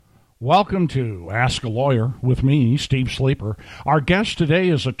Welcome to Ask a Lawyer with me, Steve Sleeper. Our guest today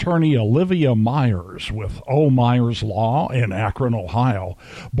is attorney Olivia Myers with O. Myers Law in Akron, Ohio.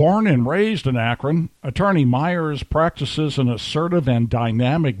 Born and raised in Akron, attorney Myers practices an assertive and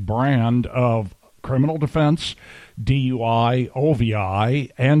dynamic brand of criminal defense, DUI,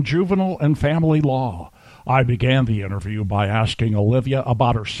 OVI, and juvenile and family law. I began the interview by asking Olivia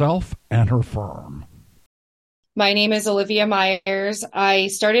about herself and her firm. My name is Olivia Myers. I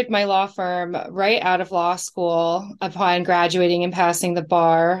started my law firm right out of law school upon graduating and passing the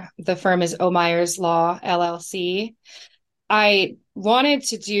bar. The firm is O. Myers Law, LLC. I wanted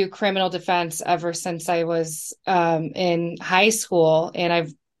to do criminal defense ever since I was in high school, and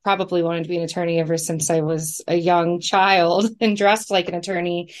I've probably wanted to be an attorney ever since I was a young child and dressed like an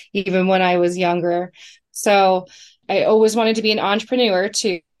attorney, even when I was younger. So I always wanted to be an entrepreneur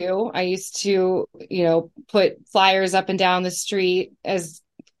too. I used to, put flyers up and down the street as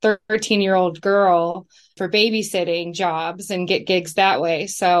 13-year-old girl for babysitting jobs and get gigs that way.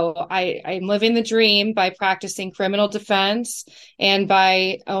 So I'm living the dream by practicing criminal defense and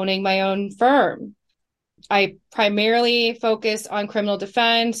by owning my own firm. I primarily focus on criminal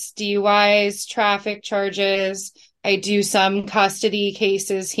defense, DUIs, traffic charges. I do some custody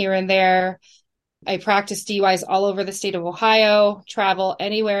cases here and there. I practice DUIs all over the state of Ohio, travel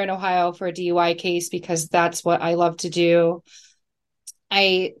anywhere in Ohio for a DUI case because that's what I love to do.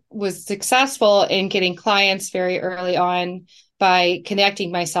 I was successful in getting clients very early on by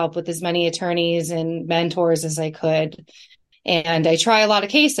connecting myself with as many attorneys and mentors as I could. And I try a lot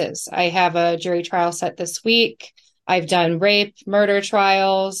of cases. I have a jury trial set this week. I've done rape, murder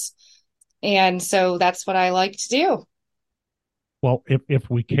trials. And so that's what I like to do. Well, if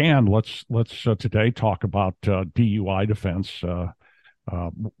we can, let's today talk about DUI defense.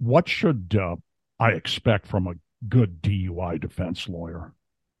 What should I expect from a good DUI defense lawyer?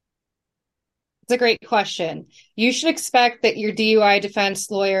 It's a great question. You should expect that your DUI defense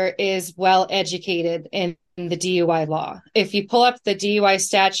lawyer is well educated in the DUI law. If you pull up the DUI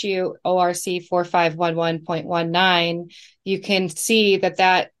statute, ORC 4511.19, you can see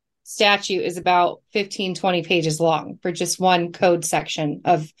that statute is about 15, 20 pages long for just one code section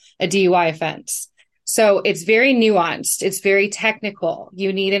of a DUI offense. So it's very nuanced. It's very technical.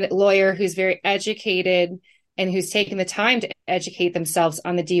 You need a lawyer who's very educated and who's taken the time to educate themselves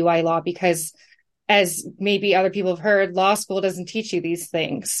on the DUI law because, as maybe other people have heard, law school doesn't teach you these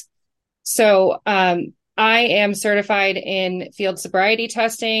things. So I am certified in field sobriety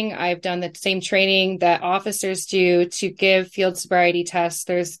testing. I've done the same training that officers do to give field sobriety tests.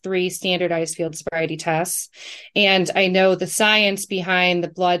 There's 3 standardized field sobriety tests. And I know the science behind the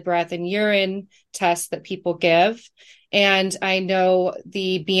blood, breath, and urine tests that people give. And I know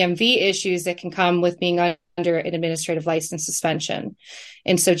the BMV issues that can come with being under an administrative license suspension.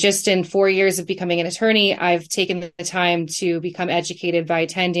 And so just in 4 years of becoming an attorney, I've taken the time to become educated by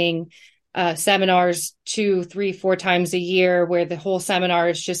attending seminars 2, 3, 4 times a year where the whole seminar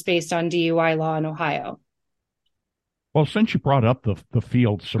is just based on DUI law in Ohio. Well, since you brought up the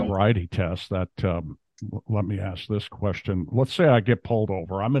field sobriety test, let me ask this question. Let's say I get pulled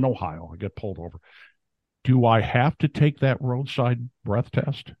over. I'm in Ohio. I get pulled over. Do I have to take that roadside breath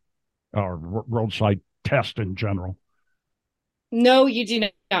test or roadside test in general? No, you do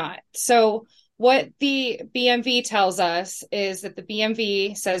not. So what the BMV tells us is that the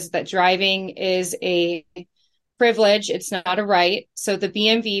BMV says that driving is a privilege. It's not a right. So the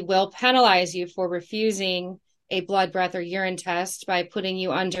BMV will penalize you for refusing a blood, breath, or urine test by putting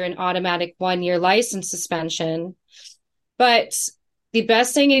you under an automatic 1-year license suspension. But the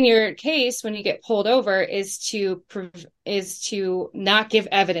best thing in your case when you get pulled over is to not give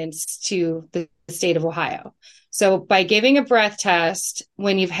evidence to the state of Ohio. So by giving a breath test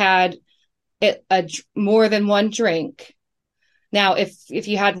when you've had more than one drink. Now, if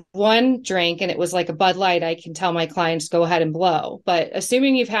you had one drink and it was like a Bud Light, I can tell my clients go ahead and blow. But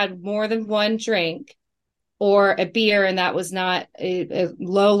assuming you've had more than one drink or a beer and that was not a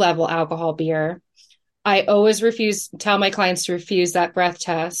low level alcohol beer, I always tell my clients to refuse that breath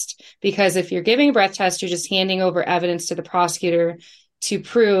test, because if you're giving a breath test, you're just handing over evidence to the prosecutor to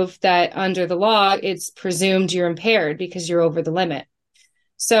prove that under the law, it's presumed you're impaired because you're over the limit.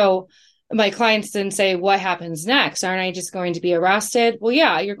 So my clients then say, what happens next? Aren't I just going to be arrested? Well,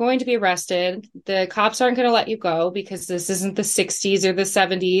 yeah, you're going to be arrested. The cops aren't going to let you go because this isn't the 60s or the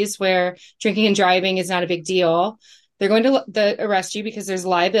 70s where drinking and driving is not a big deal. They're going to arrest you because there's a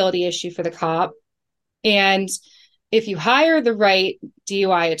liability issue for the cop. And if you hire the right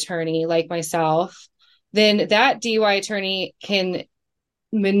DUI attorney like myself, then that DUI attorney can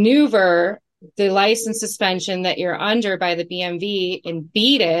maneuver the license suspension that you're under by the BMV and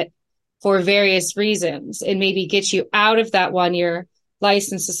beat it for various reasons and maybe get you out of that 1 year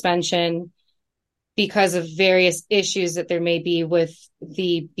license suspension because of various issues that there may be with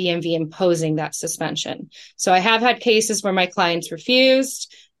the BMV imposing that suspension. So I have had cases where my clients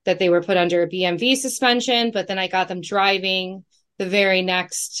refused, that they were put under a BMV suspension, but then I got them driving the very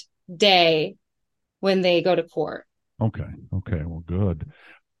next day when they go to court. Okay. Okay. Well, good.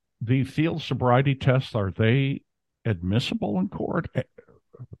 The field sobriety tests, are they admissible in court?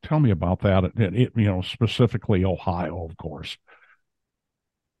 Tell me about that. Specifically Ohio, of course.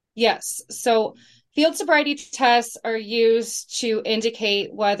 Yes. So field sobriety tests are used to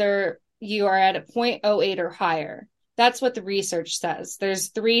indicate whether you are at a 0.08 or higher. That's what the research says. There's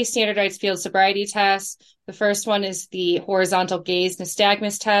 3 standardized field sobriety tests. The first one is the horizontal gaze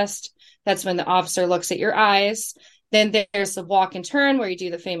nystagmus test. That's when the officer looks at your eyes. Then there's the walk and turn where you do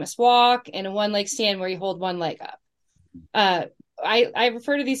the famous walk, and a 1 leg stand where you hold 1 leg up. I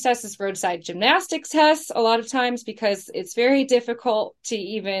refer to these tests as roadside gymnastics tests a lot of times because it's very difficult to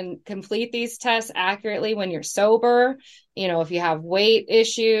even complete these tests accurately when you're sober. If you have weight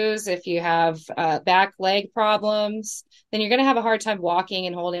issues, if you have back leg problems, then you're going to have a hard time walking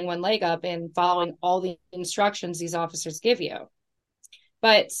and holding 1 leg up and following all the instructions these officers give you.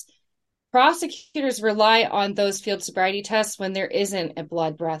 But prosecutors rely on those field sobriety tests when there isn't a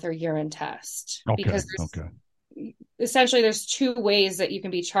blood, breath, or urine test. Okay. Because Okay. essentially there's 2 ways that you can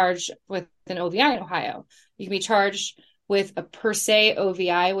be charged with an OVI in Ohio. You can be charged with a per se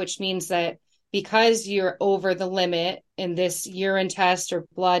OVI, which means that because you're over the limit and this urine test or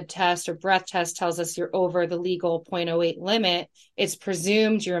blood test or breath test tells us you're over the legal 0.08 limit, it's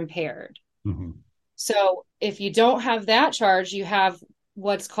presumed you're impaired. Mm-hmm. So if you don't have that charge, you have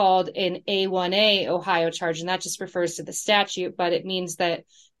what's called an A1A Ohio charge, and that just refers to the statute, but it means that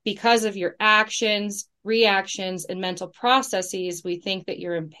because of your actions, reactions, and mental processes, we think that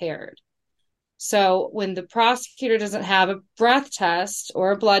you're impaired. So when the prosecutor doesn't have a breath test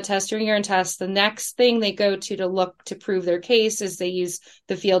or a blood test or a urine test, the next thing they go to look to prove their case is they use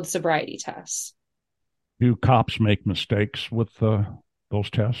the field sobriety tests. Do cops make mistakes with those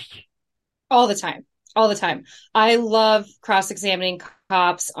tests? All the time. All the time. I love cross-examining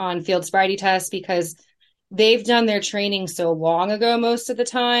cops on field sobriety tests because they've done their training so long ago most of the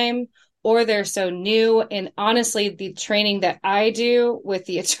time, or they're so new. And honestly, the training that I do with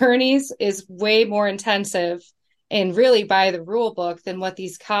the attorneys is way more intensive and really by the rule book than what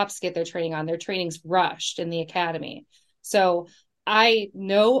these cops get their training on. Their training's rushed in the academy. So I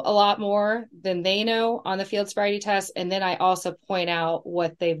know a lot more than they know on the field sobriety test. And then I also point out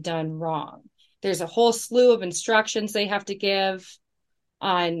what they've done wrong. There's a whole slew of instructions they have to give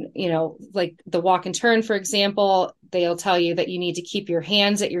on, like the walk and turn, for example. They'll tell you that you need to keep your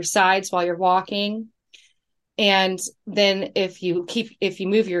hands at your sides while you're walking. And then if you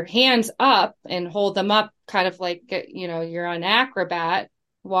move your hands up and hold them up, kind of like, you're an acrobat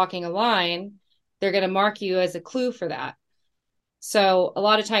walking a line, they're going to mark you as a clue for that. So a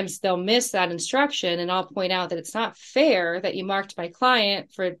lot of times they'll miss that instruction, and I'll point out that it's not fair that you marked my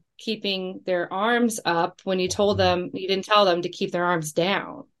client for keeping their arms up when you didn't tell them to keep their arms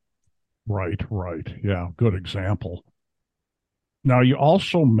down. Right, right. Yeah, good example. Now, you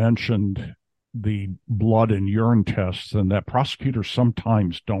also mentioned the blood and urine tests and that prosecutors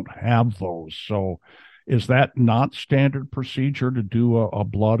sometimes don't have those. So is that not standard procedure to do a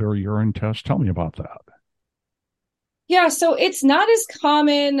blood or urine test? Tell me about that. Yeah, so it's not as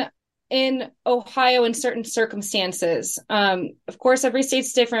common in Ohio in certain circumstances. Of course, every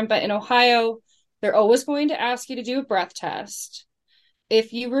state's different, but in Ohio, they're always going to ask you to do a breath test.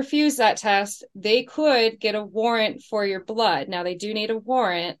 If you refuse that test, they could get a warrant for your blood. Now, they do need a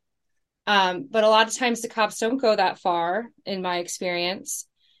warrant, but a lot of times the cops don't go that far, in my experience.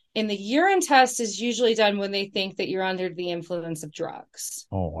 And the urine test is usually done when they think that you're under the influence of drugs.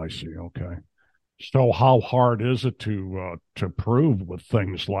 Oh, I see. Okay. So how hard is it to prove with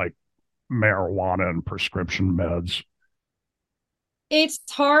things like marijuana and prescription meds? It's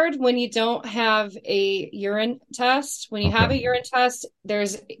hard when you don't have a urine test. When you have Okay. a urine test,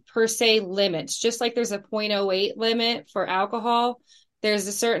 there's per se limits. Just like there's a 0.08 limit for alcohol, there's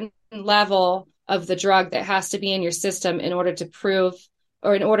a certain level of the drug that has to be in your system in order to prove,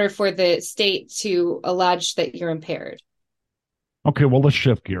 or in order for the state to allege that you're impaired. Okay, well, let's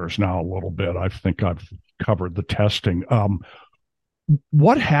shift gears now a little bit. I think I've covered the testing.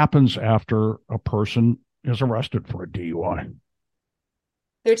 What happens after a person is arrested for a DUI?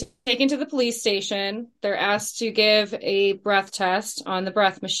 They're taken to the police station. They're asked to give a breath test on the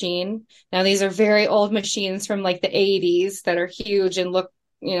breath machine. Now, these are very old machines from like the 80s that are huge and look,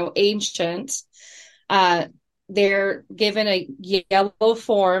 ancient. They're given a yellow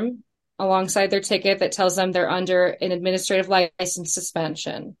form alongside their ticket that tells them they're under an administrative license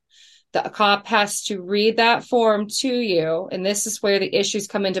suspension. The cop has to read that form to you, and this is where the issues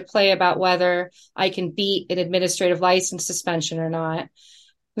come into play about whether I can beat an administrative license suspension or not,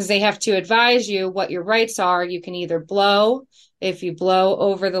 because they have to advise you what your rights are. You can either blow. If you blow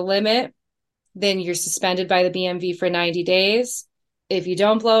over the limit, then you're suspended by the BMV for 90 days. If you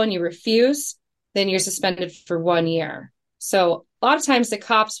don't blow and you refuse, then you're suspended for 1 year. So a lot of times the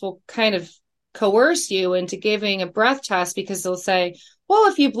cops will kind of coerce you into giving a breath test because they'll say, well,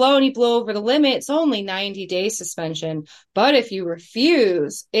 if you blow and you blow over the limit, it's only 90-day suspension. But if you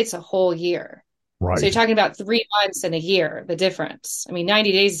refuse, it's a whole year. Right. So you're talking about 3 months and a year, the difference. I mean,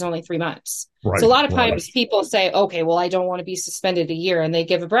 90 days is only 3 months. Right. So a lot of times people say, okay, well, I don't want to be suspended a year, and they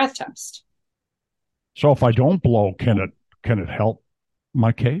give a breath test. So if I don't blow, can it help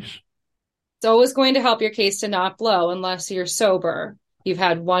my case? It's always going to help your case to not blow unless you're sober. You've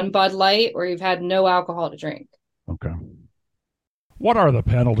had one Bud Light or you've had no alcohol to drink. Okay. What are the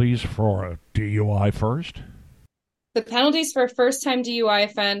penalties for a DUI first? The penalties for a first-time DUI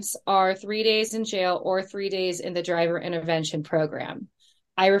offense are 3 days in jail or 3 days in the driver intervention program.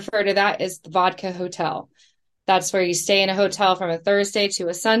 I refer to that as the vodka hotel. That's where you stay in a hotel from a Thursday to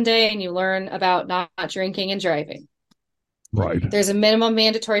a Sunday and you learn about not drinking and driving. Right. There's a minimum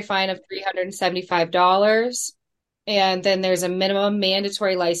mandatory fine of $375, and then there's a minimum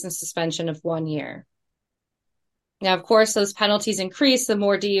mandatory license suspension of 1 year. Now, of course, those penalties increase the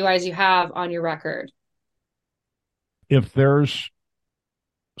more DUIs you have on your record. If there's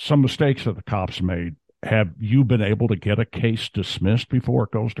some mistakes that the cops made, have you been able to get a case dismissed before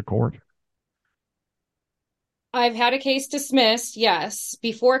it goes to court? I've had a case dismissed, yes.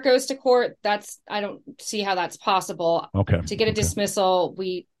 Before it goes to court, I don't see how that's possible. Okay. To get a dismissal,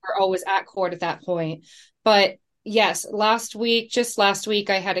 we are always at court at that point. But yes, just last week,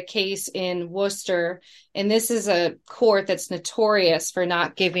 I had a case in Worcester, and this is a court that's notorious for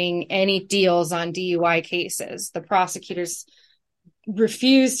not giving any deals on DUI cases. The prosecutors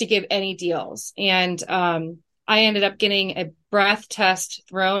refuse to give any deals. And I ended up getting a breath test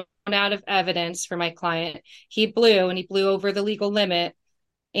thrown out of evidence for my client. He blew over the legal limit,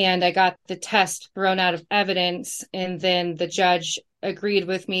 and I got the test thrown out of evidence, and then the judge agreed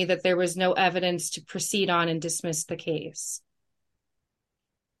with me that there was no evidence to proceed on and dismiss the case.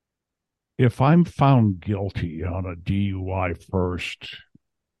 If I'm found guilty on a DUI first,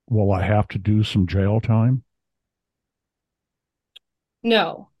 will I have to do some jail time?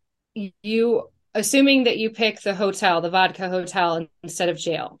 No. Assuming that you pick the hotel, the vodka hotel, instead of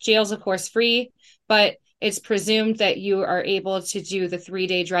jail. Jail's, of course, free, but it's presumed that you are able to do the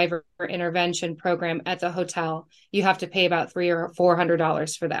 3-day driver intervention program at the hotel. You have to pay about $300 or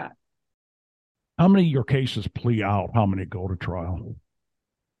 $400 for that. How many of your cases plea out? How many go to trial?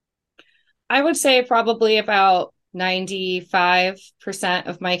 I would say probably about 95%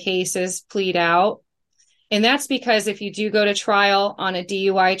 of my cases plead out. And that's because if you do go to trial on a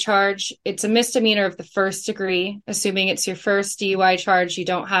DUI charge, it's a misdemeanor of the first degree. Assuming it's your first DUI charge, you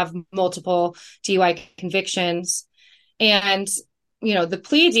don't have multiple DUI convictions. And, the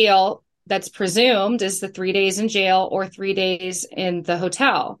plea deal that's presumed is the 3 days in jail or 3 days in the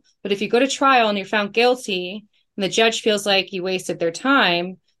hotel. But if you go to trial and you're found guilty and the judge feels like you wasted their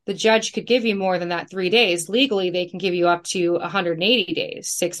time, the judge could give you more than that 3 days. Legally, they can give you up to 180 days,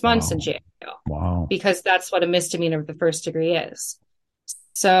 6 months in jail. Wow. Because that's what a misdemeanor of the first degree is.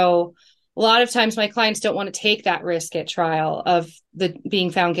 So a lot of times my clients don't want to take that risk at trial of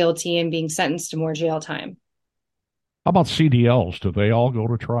being found guilty and being sentenced to more jail time. How about CDLs? Do they all go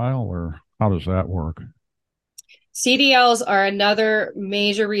to trial, or how does that work? CDLs are another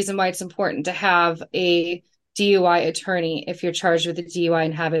major reason why it's important to have a DUI attorney if you're charged with a DUI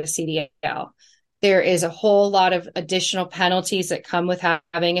and have a CDL. There is a whole lot of additional penalties that come with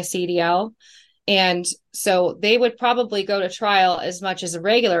having a CDL. And so they would probably go to trial as much as a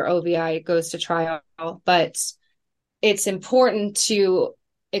regular OVI goes to trial. But it's important to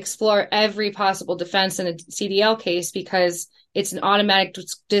explore every possible defense in a CDL case because it's an automatic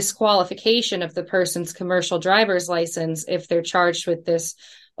disqualification of the person's commercial driver's license if they're charged with this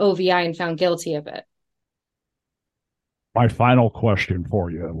OVI and found guilty of it. My final question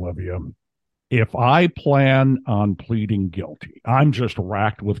for you, Olivia. If I plan on pleading guilty, I'm just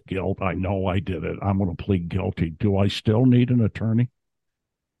racked with guilt. I know I did it. I'm going to plead guilty. Do I still need an attorney?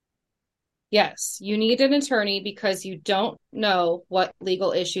 Yes, you need an attorney because you don't know what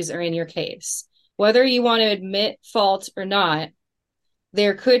legal issues are in your case. Whether you want to admit fault or not,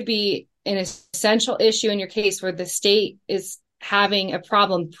 there could be an essential issue in your case where the state is having a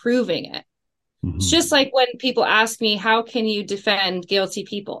problem proving it. Mm-hmm. It's just like when people ask me, how can you defend guilty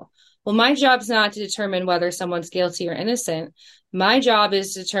people? Well, my job's not to determine whether someone's guilty or innocent. My job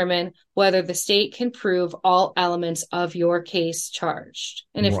is to determine whether the state can prove all elements of your case charged.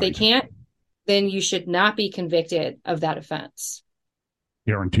 And if they Right. can't, then you should not be convicted of that offense.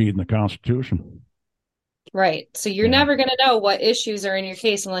 Guaranteed in the Constitution. Right. So you're Yeah. never going to know what issues are in your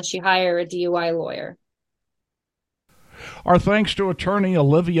case unless you hire a DUI lawyer. Our thanks to attorney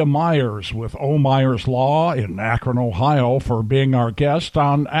Olivia Myers with O. Myers Law in Akron, Ohio, for being our guest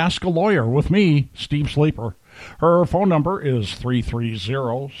on Ask a Lawyer with me, Steve Sleeper. Her phone number is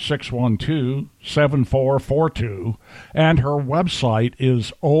 330-612-7442, and her website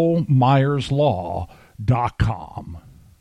is omyerslaw.com.